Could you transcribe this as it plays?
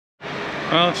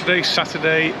Well, today's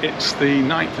Saturday, it's the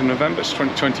 9th of November, it's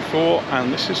 2024,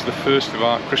 and this is the first of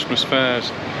our Christmas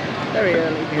fairs. Very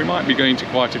early. We might be going to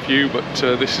quite a few, but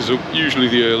this is usually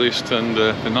the earliest, and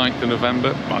the 9th of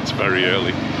November, that's very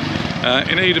early.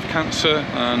 In aid of cancer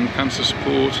and cancer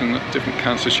support and different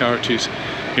cancer charities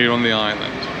here on the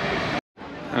island.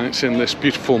 And it's in this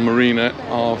beautiful marina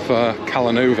of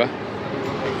Calanova.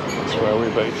 That's where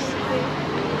we're based.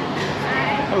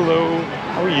 Hello,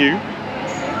 how are you?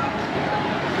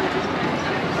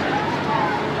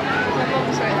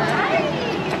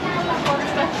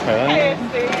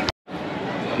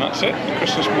 And that's it, the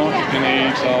Christmas market in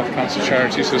aid of cancer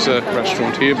charities. There's a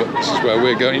restaurant here, but this is where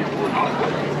we're going.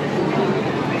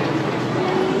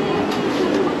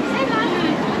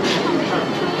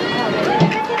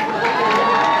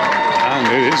 And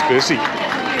it is busy.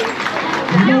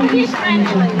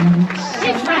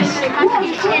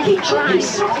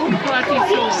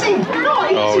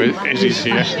 Oh, Izzy's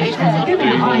here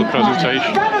doing all the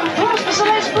presentation.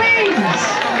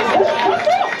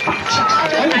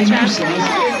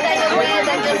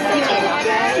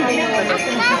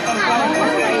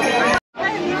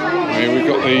 Here we've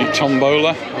got the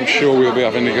tombola. I'm sure we'll be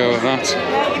having a go at that.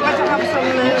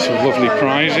 Some lovely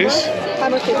prizes.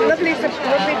 Lovely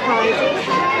prizes.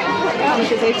 How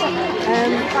much is it?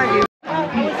 €5.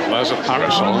 There's a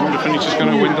parasol. I wonder if Anita's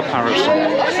going to win the parasol.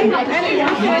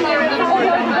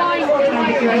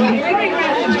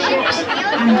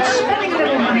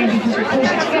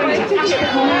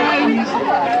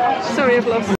 Sorry, I've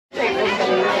lost.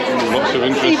 Lots of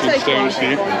interesting stones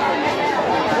here.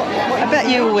 I bet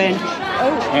you'll win.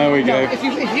 Oh, there we go. If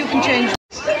you can change.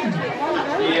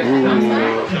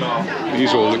 Ooh,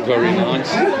 these all look very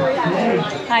nice.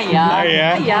 Hiya.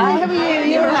 Hiya. Hiya. How are you?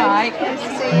 You're alright. Nice to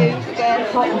see you again.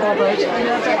 Hot and bothered.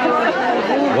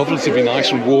 Lovely to be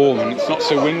nice and warm, and it's not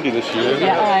so windy this year.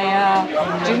 Yeah,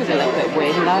 June was a little bit of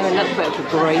wind, though, a little bit of a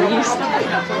breeze.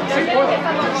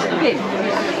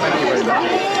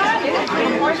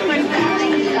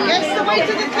 Yes, the way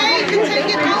to the cake and take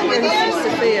it home with you.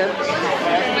 Sophia.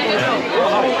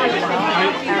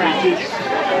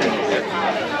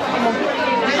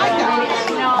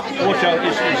 Watch out,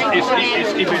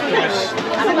 it's even nice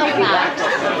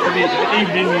for the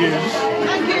evening news.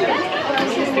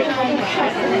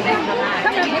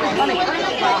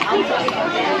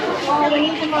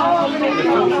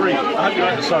 Feel free. I hope you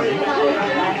like the sun.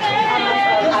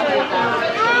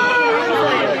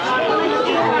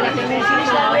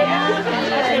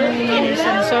 El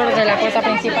sensor de la puerta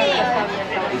principal está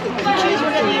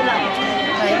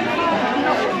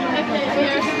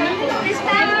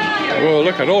Oh,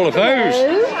 look at all of those.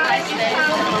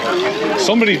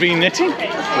 Somebody's been knitting or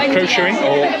crocheting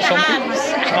or something.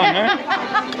 Oh no.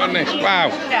 Goodness, wow.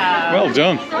 Well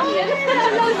done.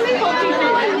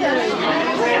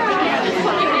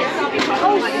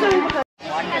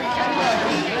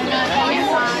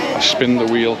 I spin the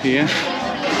wheel here.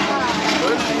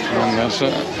 And there's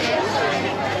a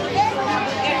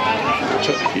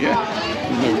tub here.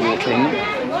 No water in there.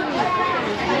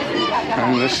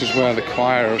 And this is where the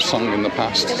choir have sung in the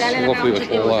past. It's a lovely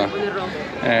little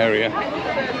area.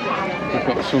 We've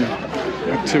got some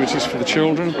activities for the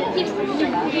children.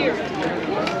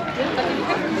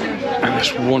 And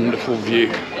this wonderful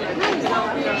view.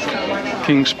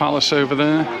 King's Palace over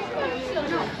there.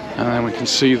 And then we can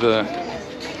see the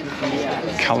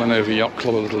Calanova Yacht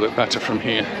Club a little bit better from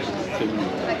here.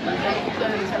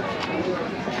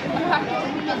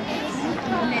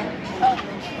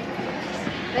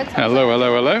 Hello,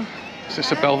 hello, hello. Is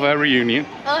this a Belvedere reunion?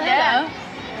 Oh, hello.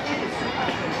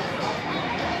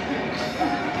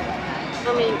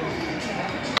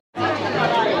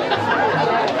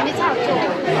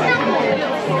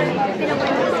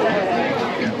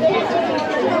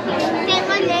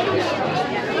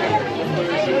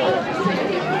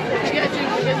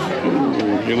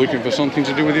 Ooh, you're looking for something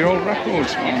to do with your old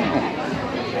records? Wow.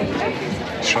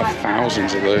 Should have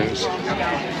thousands of those.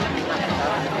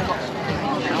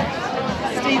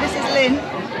 Steve, this is Lynn.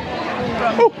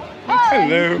 Oh,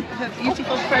 hello. Her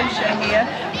beautiful crochet here.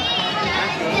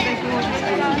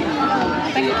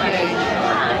 Thank you.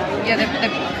 Yeah, they've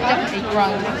definitely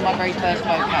grown my very first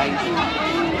bouquets.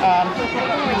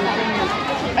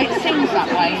 It seems that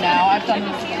way now. I've done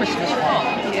Christmas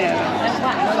one. Yeah.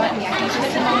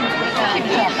 Keep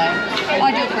it up though.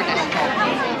 I do it for a desktop.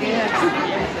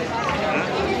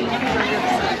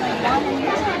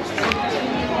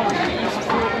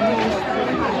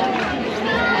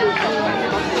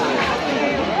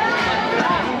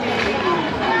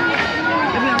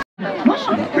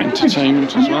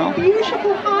 Entertainment as well.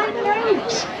 Beautiful high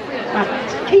notes.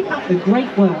 Keep up the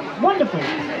great work. Wonderful.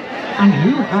 And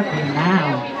who have we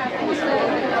now?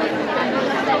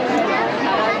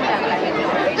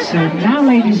 So now,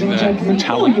 ladies and gentlemen,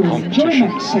 for your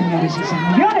enjoyment, señores y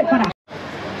señores, para...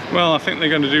 Well, I think they're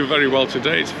going to do very well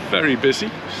today. It's very busy.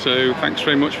 So thanks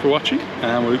very much for watching,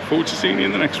 and we look forward to seeing you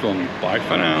in the next one. Bye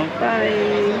for now.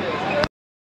 Bye.